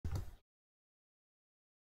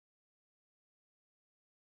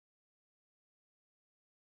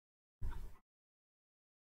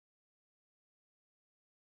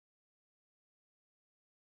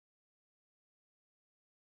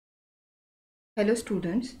Hello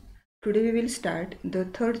students, today we will start the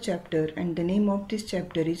third chapter and the name of this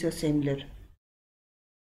chapter is Assembler.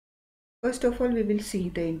 First of all we will see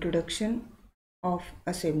the introduction of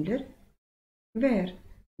Assembler where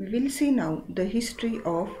we will see now the history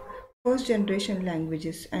of first generation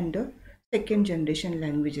languages and the second generation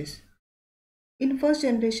languages. In first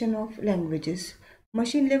generation of languages,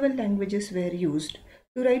 machine level languages were used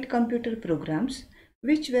to write computer programs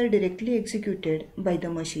which were directly executed by the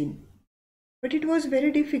machine. But it was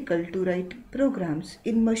very difficult to write programs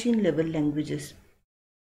in machine level languages.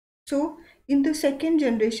 So, in the second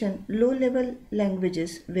generation, low level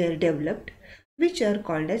languages were developed, which are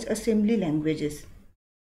called as assembly languages.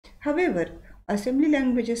 However, assembly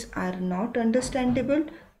languages are not understandable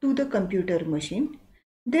to the computer machine.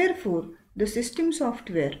 Therefore, the system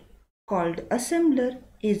software called assembler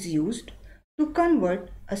is used to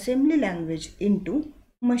convert assembly language into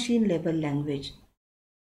machine level language.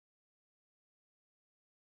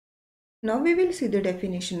 Now we will see the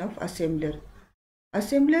definition of assembler.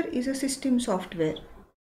 Assembler is a system software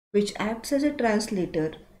which acts as a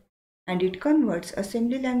translator and it converts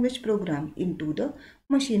assembly language program into the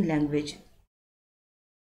machine language.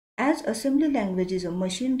 As assembly language is a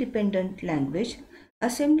machine dependent language,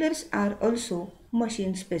 assemblers are also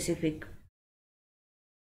machine specific.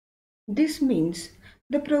 This means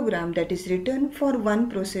the program that is written for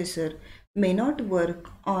one processor may not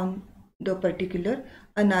work on the particular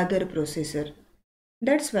another processor.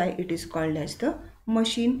 That's why it is called as the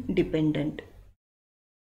machine dependent.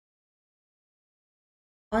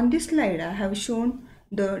 On this slide, I have shown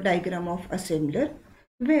the diagram of assembler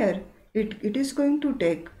where it is going to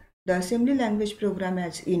take the assembly language program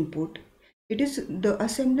as input. The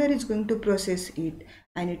assembler is going to process it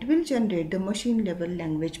and it will generate the machine level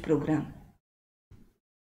language program.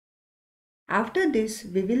 After this,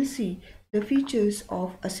 we will see the features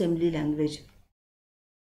of assembly language.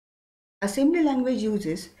 Assembly language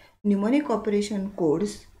uses mnemonic operation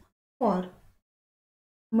codes for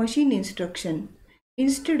machine instruction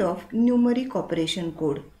instead of numeric operation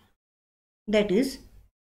code. That is,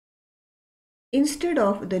 instead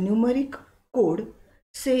of the numeric code,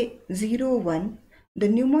 say 01, the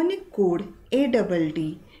mnemonic code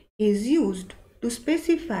ADD is used to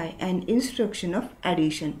specify an instruction of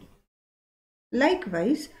addition.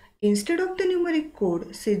 Likewise, instead of the numeric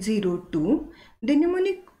code say 02, the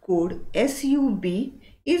mnemonic code SUB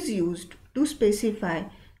is used to specify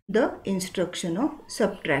the instruction of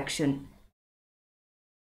subtraction.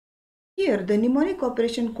 Here the mnemonic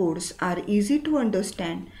operation codes are easy to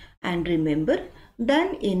understand and remember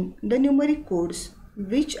than in the numeric codes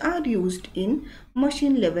which are used in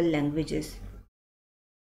machine level languages.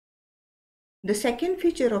 The second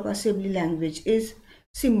feature of assembly language is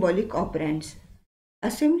symbolic operands.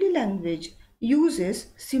 Assembly language uses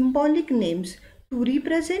symbolic names to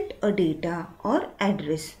represent a data or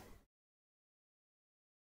address.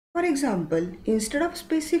 For example, instead of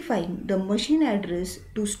specifying the machine address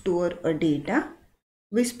to store a data,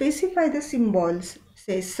 we specify the symbols,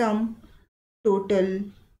 say sum, total,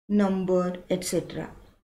 number, etc.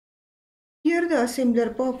 Here the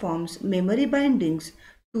assembler performs memory bindings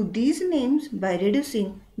to these names by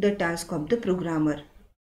reducing the task of the programmer.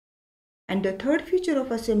 And the third feature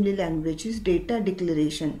of assembly language is data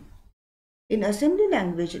declaration. In assembly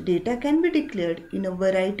language, data can be declared in a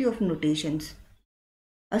variety of notations.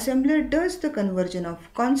 Assembler does the conversion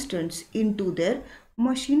of constants into their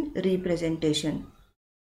machine representation.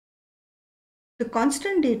 The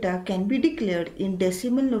constant data can be declared in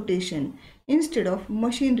decimal notation instead of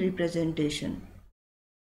machine representation.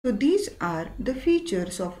 So these are the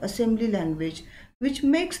features of assembly language which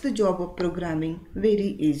makes the job of programming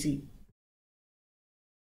very easy.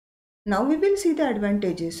 Now we will see the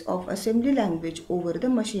advantages of assembly language over the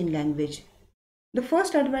machine language. The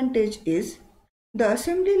first advantage is the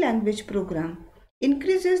assembly language program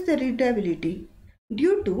increases the readability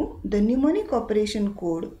due to the mnemonic operation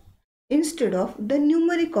code instead of the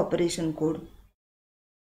numeric operation code.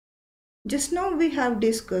 Just now we have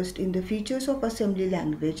discussed in the features of assembly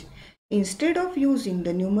language, instead of using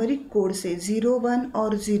the numeric code say 01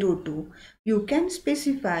 or 02, you can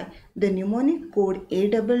specify the mnemonic code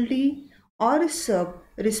ADD or sub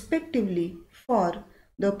respectively for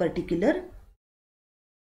the particular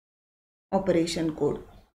operation code,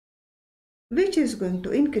 which is going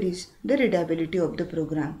to increase the readability of the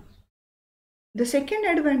program. The second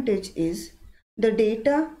advantage is the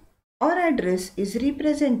data or address is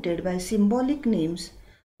represented by symbolic names,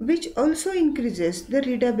 which also increases the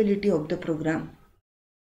readability of the program.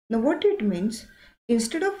 Now what it means,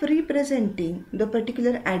 instead of representing the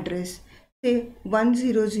particular address say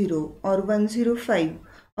 100 or 105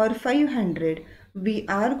 or 500, we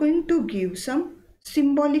are going to give some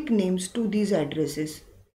symbolic names to these addresses.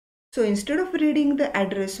 So instead of reading the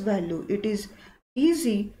address value, it is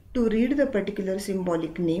easy to read the particular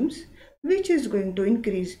symbolic names, which is going to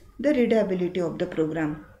increase the readability of the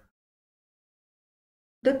program.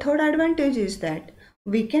 The third advantage is that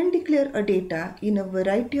we can declare a data in a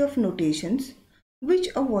variety of notations, which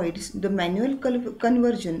avoids the manual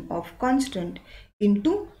conversion of constant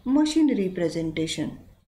into machine representation.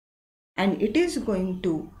 And it is going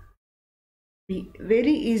to be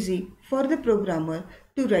very easy for the programmer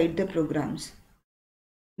to write the programs.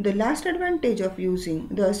 The last advantage of using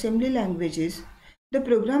the assembly language is the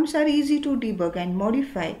programs are easy to debug and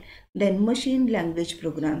modify than machine language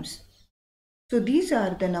programs. So these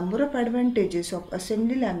are the number of advantages of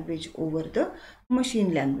assembly language over the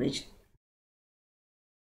machine language.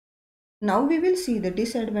 Now we will see the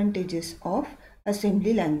disadvantages of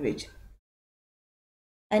assembly language.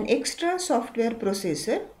 An extra software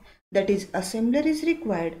processor, that is assembler, is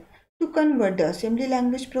required to convert the assembly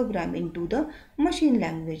language program into the machine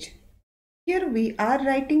language. Here we are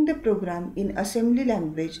writing the program in assembly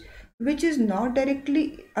language which is not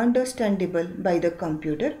directly understandable by the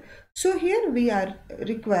computer. So here we are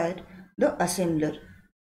required the assembler.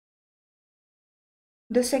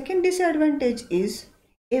 The second disadvantage is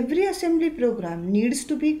every assembly program needs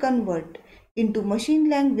to be converted into machine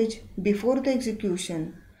language before the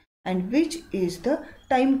execution, and which is the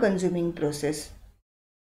time consuming process.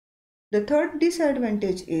 The third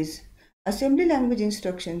disadvantage is assembly language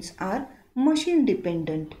instructions are machine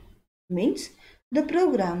dependent, means the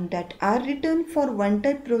program that are written for one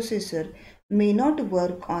type processor may not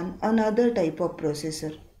work on another type of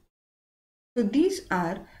processor. So these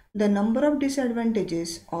are the number of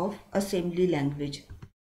disadvantages of assembly language.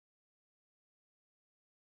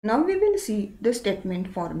 Now we will see the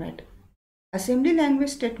statement format. Assembly language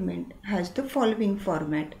statement has the following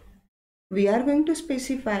format. We are going to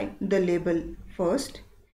specify the label first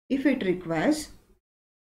if it requires.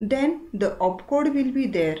 Then the opcode will be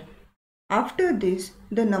there. After this,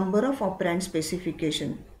 the number of operand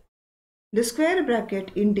specification. The square bracket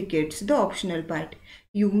indicates the optional part.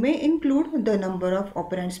 You may include the number of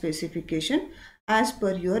operand specification as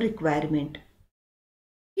per your requirement.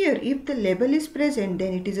 Here, if the label is present,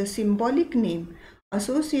 then it is a symbolic name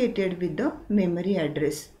associated with the memory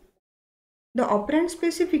address. The operand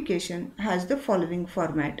specification has the following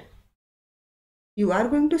format. You are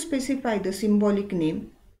going to specify the symbolic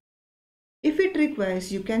name. If it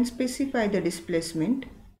requires, you can specify the displacement,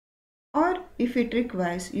 or if it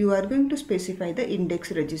requires, you are going to specify the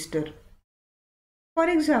index register. For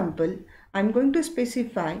example, I am going to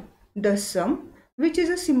specify the sum, which is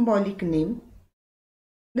a symbolic name.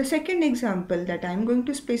 The second example that I am going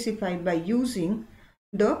to specify by using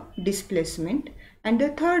the displacement, and the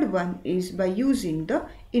third one is by using the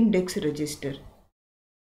index register.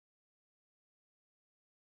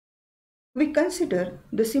 We consider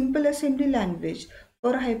the simple assembly language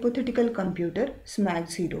for a hypothetical computer SMAC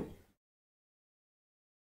 0.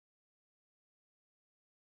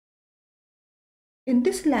 In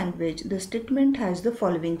this language, the statement has the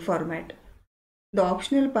following format. The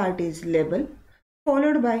optional part is label,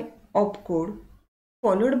 followed by opcode,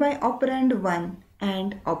 followed by operand 1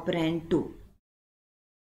 and operand 2.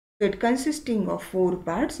 So it consisting of 4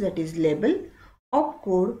 parts, that is label,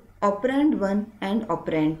 opcode, operand 1 and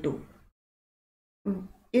operand 2.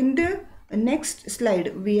 In the next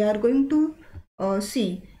slide, we are going to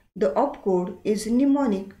see the opcode is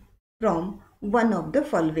mnemonic from one of the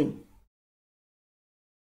following.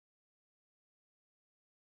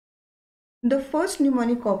 The first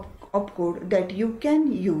mnemonic opcode that you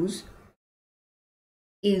can use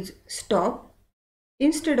is stop.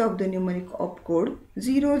 Instead of the mnemonic opcode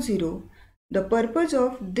 00, the purpose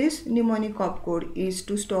of this mnemonic opcode is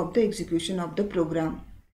to stop the execution of the program.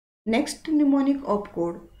 Next mnemonic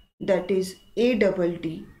opcode, that is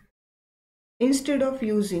ADD. Instead of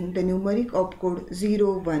using the numeric opcode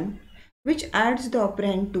 01, which adds the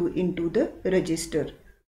operand 2 into the register.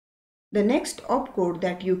 The next opcode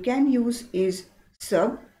that you can use is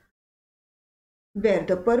sub, where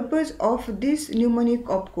the purpose of this mnemonic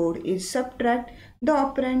opcode is subtract the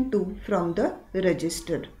operand 2 from the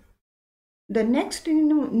register. The next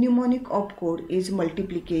mnemonic opcode is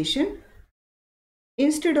multiplication.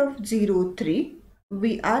 Instead of 03,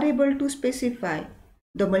 we are able to specify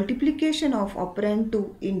the multiplication of operand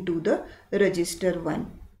 2 into the register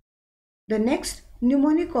 1. The next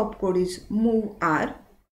mnemonic opcode is move R,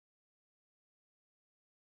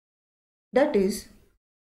 that is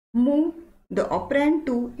move the operand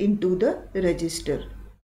 2 into the register.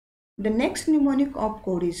 The next mnemonic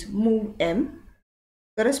opcode is move M,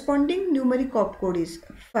 Corresponding numeric opcode is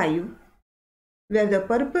 5, where the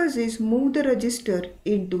purpose is move the register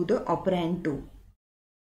into the operand 2.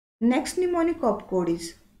 Next mnemonic opcode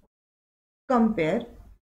is compare.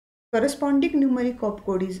 Corresponding numeric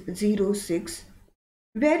opcode is 06,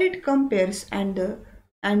 where it compares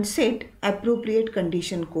and set appropriate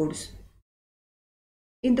condition codes.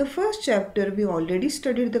 In the first chapter, we already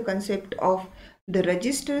studied the concept of the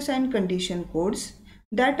registers and condition codes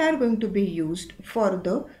that are going to be used for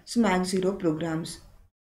the SMAC 0 programs.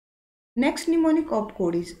 Next mnemonic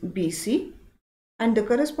opcode is B.Sc, and the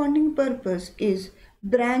corresponding purpose is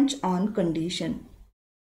branch on condition.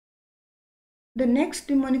 The next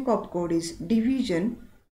mnemonic opcode is division.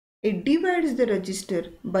 It divides the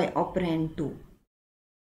register by operand 2.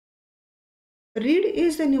 Read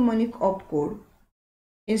is the mnemonic opcode.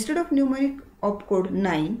 Instead of numeric opcode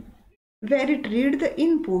 9, where it read the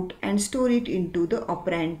input and store it into the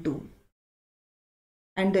operand 2.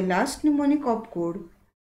 And the last mnemonic opcode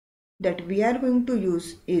that we are going to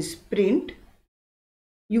use is print,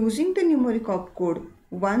 using the numeric opcode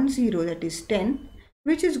 10, that is 10,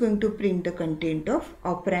 which is going to print the content of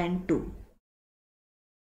operand 2.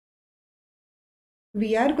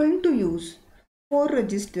 We are going to use 4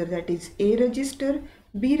 registers, that is A register,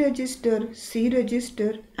 B register, C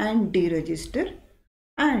register and D register,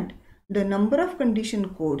 and the number of condition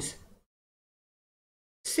codes,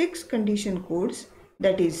 6 condition codes,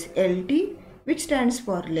 that is LT, which stands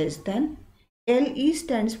for less than, LE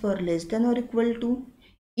stands for less than or equal to,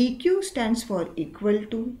 EQ stands for equal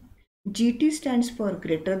to, GT stands for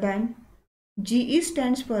greater than, GE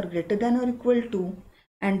stands for greater than or equal to,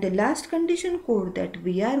 and the last condition code that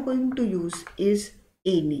we are going to use is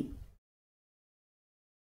any.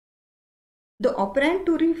 The operand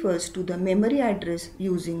 2 refers to the memory address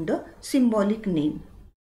using the symbolic name.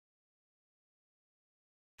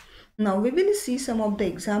 Now we will see some of the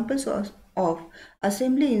examples of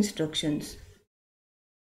assembly instructions.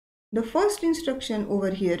 The first instruction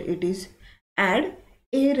over here, it is add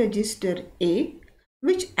A register A,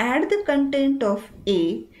 which add the content of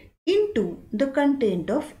A into the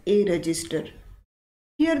content of A register.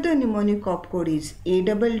 Here the mnemonic opcode is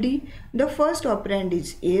ADD. The first operand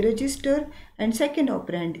is A register and second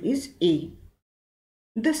operand is A.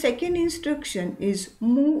 The second instruction is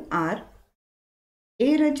move R,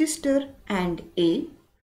 A register and A,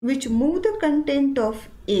 which move the content of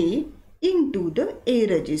A into the A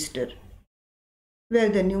register, where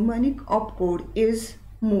the mnemonic opcode is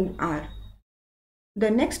move R.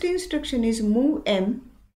 The next instruction is move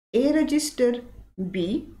M, A register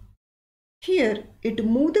B. Here it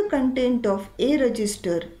move the content of A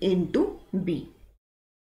register into B.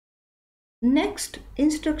 Next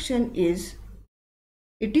instruction is,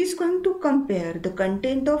 it is going to compare the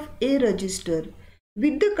content of A register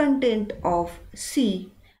with the content of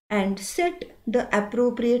C and set the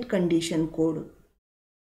appropriate condition code.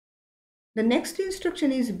 The next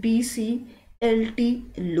instruction is B.Sc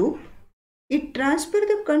LT loop. It transfers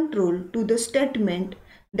the control to the statement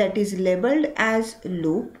that is labeled as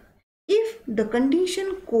loop if the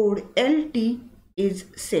condition code LT is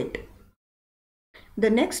set. The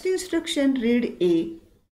next instruction read A.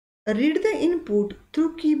 Read the input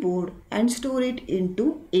through keyboard and store it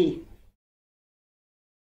into A.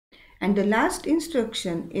 And the last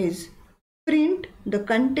instruction is print the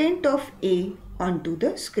content of A onto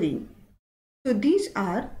the screen. So these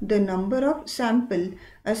are the number of sample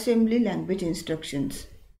assembly language instructions.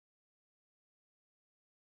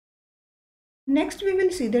 Next we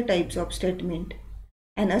will see the types of statement.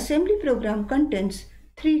 An assembly program contains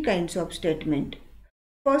 3 kinds of statement.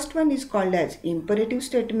 First one is called as imperative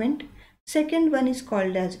statement, second one is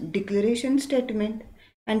called as declaration statement,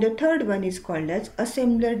 and the third one is called as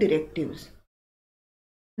assembler directives.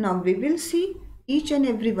 Now we will see each and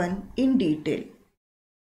every one in detail.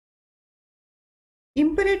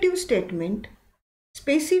 Imperative statement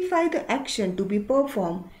specify the action to be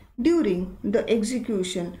performed during the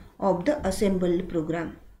execution of the assembled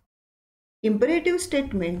program. Imperative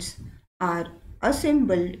statements are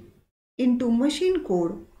assembled into machine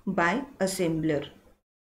code by assembler.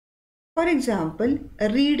 For example,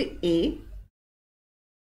 read A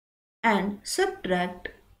and subtract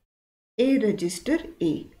A register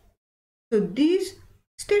A. So these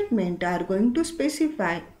statements are going to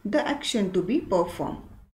specify the action to be performed.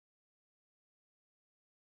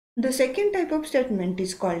 The second type of statement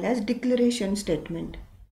is called as declaration statement.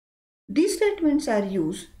 These statements are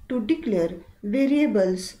used to declare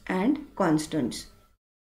variables and constants.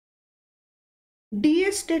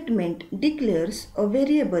 DS statement declares a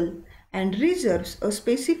variable and reserves a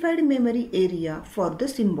specified memory area for the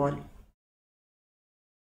symbol.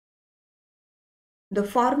 The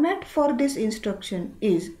format for this instruction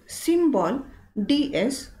is symbol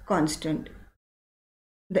ds constant.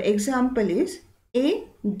 The example is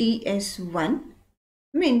ADS1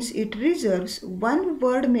 means it reserves one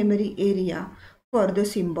word memory area for the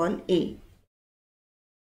symbol A.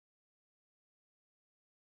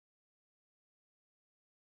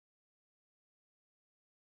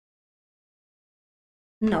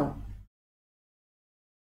 Now,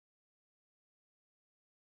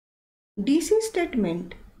 DC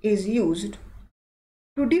statement is used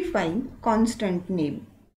to define constant name.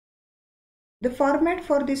 The format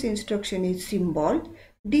for this instruction is symbol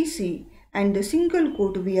DC and the single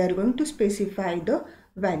quote we are going to specify the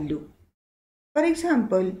value. For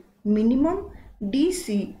example, minimum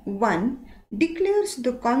DC1 declares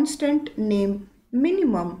the constant name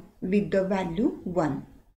minimum with the value 1.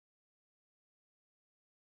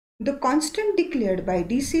 The constant declared by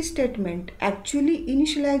DC statement actually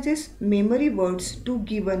initializes memory words to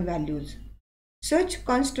given values. Such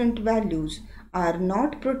constant values are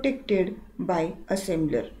not protected by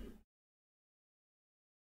assembler.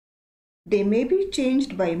 They may be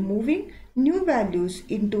changed by moving new values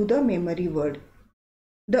into the memory word.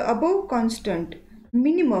 The above constant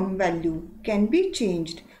minimum value can be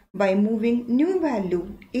changed by moving new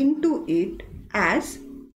value into it as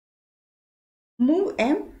move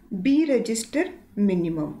M B register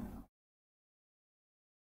minimum.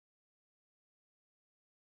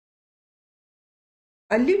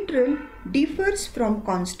 A literal differs from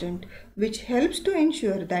constant, which helps to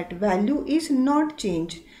ensure that value is not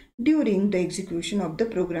changed during the execution of the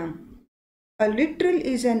program. A literal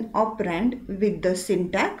is an operand with the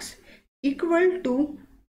syntax equal to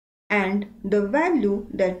and the value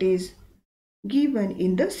that is given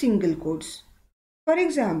in the single quotes. For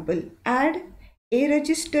example, add a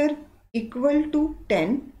register equal to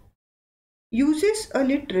 10 uses a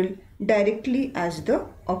literal directly as the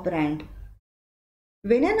operand.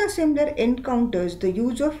 When an assembler encounters the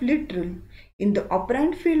use of literal in the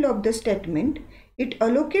operand field of the statement, it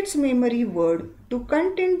allocates memory word to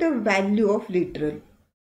contain the value of literal.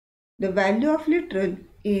 The value of literal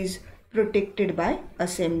is protected by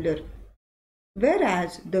assembler,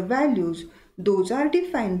 whereas the values those are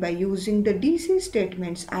defined by using the DC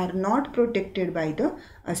statements are not protected by the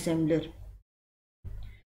assembler.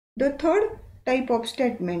 The third type of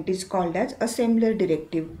statement is called as assembler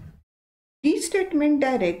directive. These statements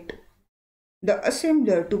direct the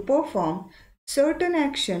assembler to perform certain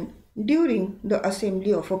action during the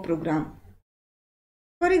assembly of a program.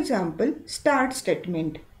 For example, start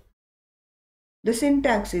statement. The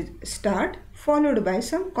syntax is start followed by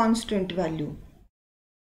some constant value.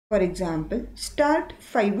 For example, start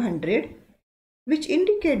 500, which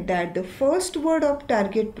indicate that the first word of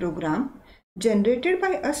target program generated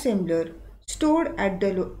by assembler stored at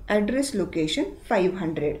the address location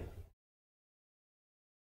 500.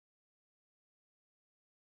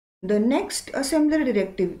 The next assembler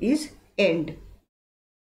directive is end.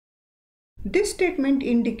 This statement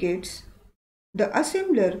indicates the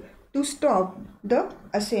assembler to stop the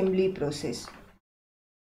assembly process.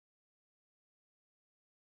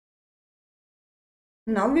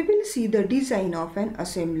 Now we will see the design of an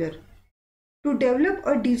assembler. To develop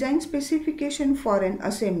a design specification for an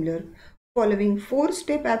assembler, following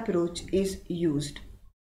four-step approach is used.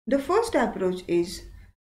 The first approach is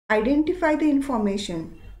identify the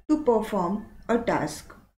information to perform a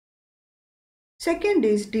task. Second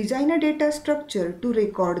is design a data structure to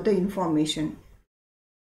record the information.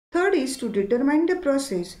 Third is to determine the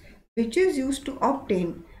process which is used to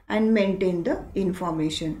obtain and maintain the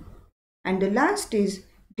information. And the last is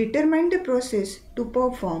determine the process to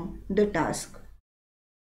perform the task.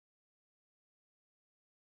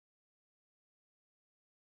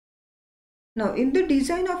 Now in the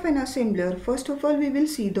design of an assembler, first of all we will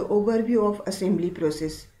see the overview of assembly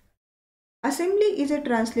process. Assembly is a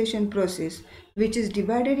translation process which is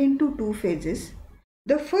divided into two phases.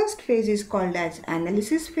 The first phase is called as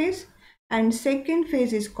analysis phase and second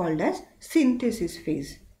phase is called as synthesis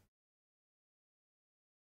phase.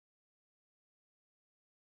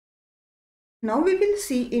 Now we will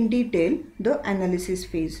see in detail the analysis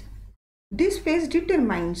phase. This phase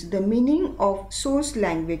determines the meaning of source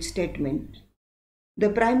language statement. The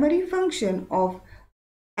primary function of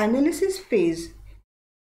analysis phase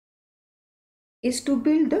is to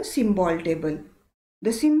build the symbol table.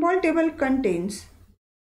 The symbol table contains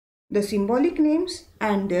the symbolic names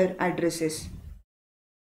and their addresses.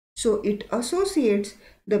 So it associates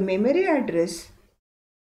the memory address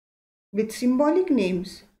with symbolic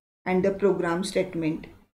names and the program statement.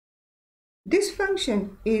 This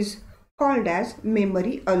function is called as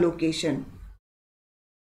memory allocation.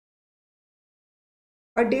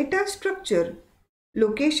 A data structure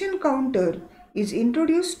location counter is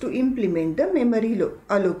introduced to implement the memory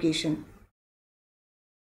allocation.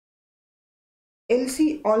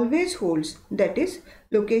 LC always holds, that is,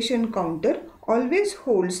 location counter always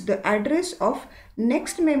holds the address of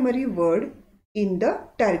next memory word in the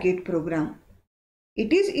target program.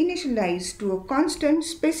 It is initialized to a constant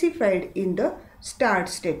specified in the start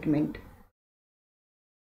statement.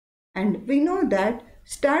 And we know that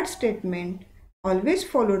start statement always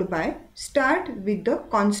followed by start with the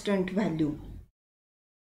constant value.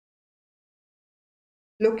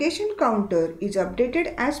 Location counter is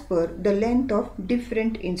updated as per the length of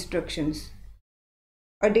different instructions.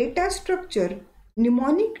 A data structure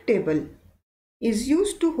mnemonic table is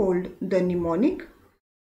used to hold the mnemonic,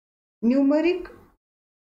 numeric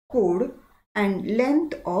code and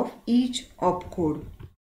length of each opcode.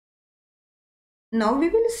 Now we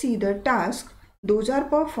will see the tasks those are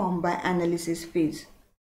performed by analysis phase.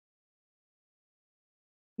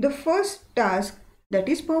 The first task that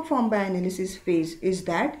is performed by analysis phase is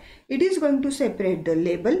that it is going to separate the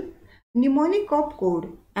label, mnemonic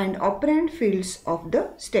opcode and operand fields of the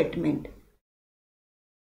statement.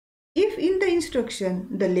 If in the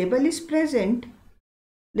instruction the label is present,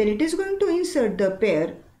 then it is going to insert the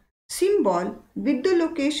pair symbol with the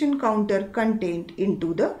location counter contained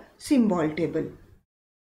into the symbol table.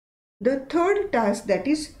 The third task that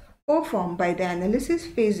is performed by the analysis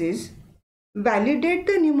phase is validate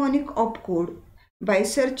the mnemonic opcode by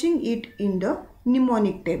searching it in the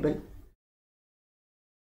mnemonic table.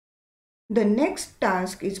 The next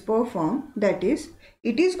task is performed, that is,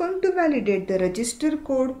 it is going to validate the register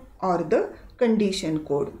code or the condition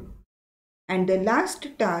code. And the last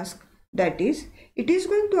task, that is, it is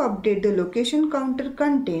going to update the location counter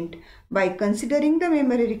content by considering the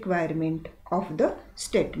memory requirement of the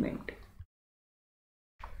statement.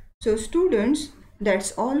 So students,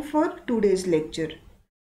 that's all for today's lecture.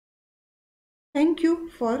 Thank you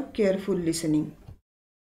for careful listening.